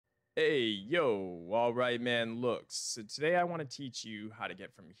Hey, yo, all right, man, look, so today I want to teach you how to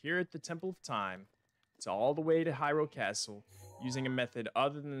get from here at the Temple of Time to all the way to Hyrule Castle using a method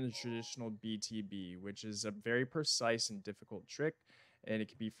other than the traditional BTB, which is a very precise and difficult trick, and it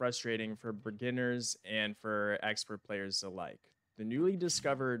can be frustrating for beginners and for expert players alike. The newly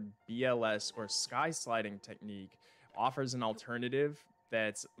discovered BLS or sky sliding technique offers an alternative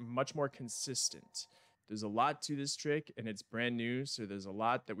that's much more consistent. There's a lot to this trick, and it's brand new, so there's a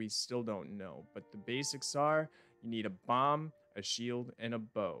lot that we still don't know. But the basics are, you need a bomb, a shield, and a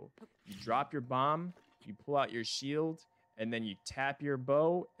bow. You drop your bomb, you pull out your shield, and then you tap your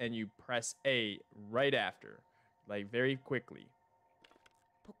bow, and you press A right after, like very quickly.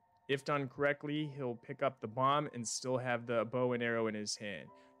 If done correctly, he'll pick up the bomb and still have the bow and arrow in his hand.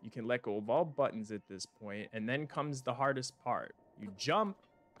 You can let go of all buttons at this point, and then comes the hardest part. You jump,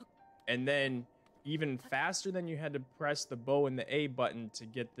 and then even faster than you had to press the bow and the A button to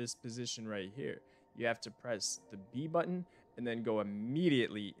get this position right here. You have to press the B button and then go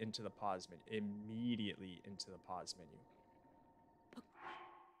immediately into the pause menu.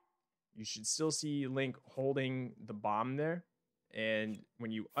 You should still see Link holding the bomb there. And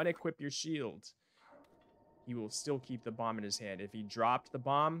when you unequip your shield, he will still keep the bomb in his hand. If he dropped the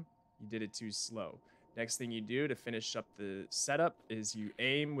bomb, you did it too slow. Next thing you do to finish up the setup is you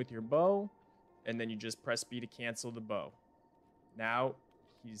aim with your bow, and then you just press B to cancel the bow. Now,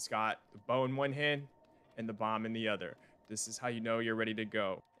 he's got the bow in one hand and the bomb in the other. This is how you know you're ready to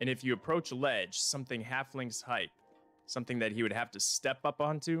go. And if you approach a ledge, something half Link's height, something that he would have to step up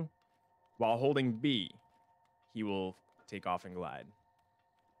onto, while holding B, he will take off and glide.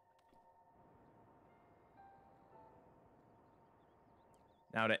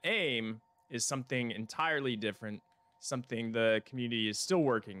 Now to aim is something entirely different, something the community is still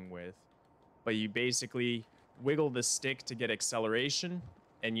working with. But you basically wiggle the stick to get acceleration,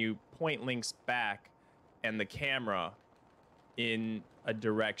 and you point Link's back and the camera in a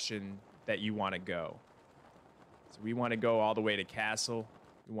direction that you want to go. So we want to go all the way to Castle.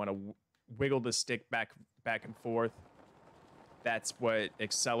 We want to wiggle the stick back and forth. That's what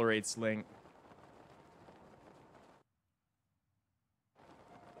accelerates Link.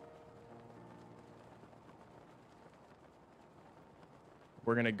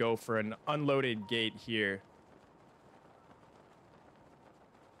 We're going to go for an unloaded gate here.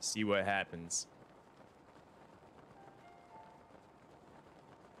 See what happens.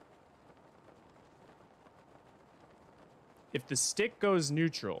 If the stick goes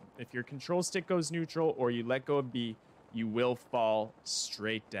neutral, if your control stick goes neutral or you let go of B, you will fall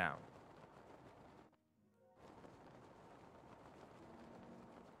straight down.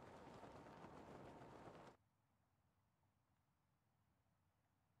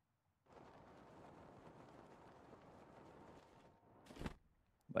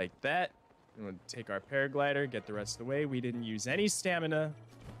 Like that. I'm going to take our paraglider, get the rest of the way. We didn't use any stamina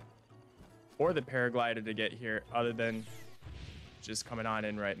or the paraglider to get here other than just coming on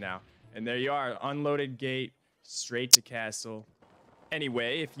in right now. And there you are, unloaded gate, straight to Castle.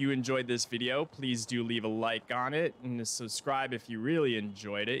 Anyway, if you enjoyed this video, please do leave a like on it and subscribe if you really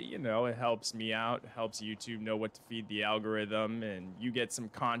enjoyed it. You know, it helps me out, helps YouTube know what to feed the algorithm, and you get some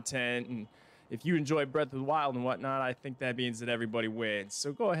content. And if you enjoy Breath of the Wild and whatnot, I think that means that everybody wins.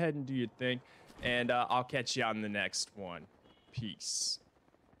 So go ahead and do your thing, and I'll catch you on the next one. Peace.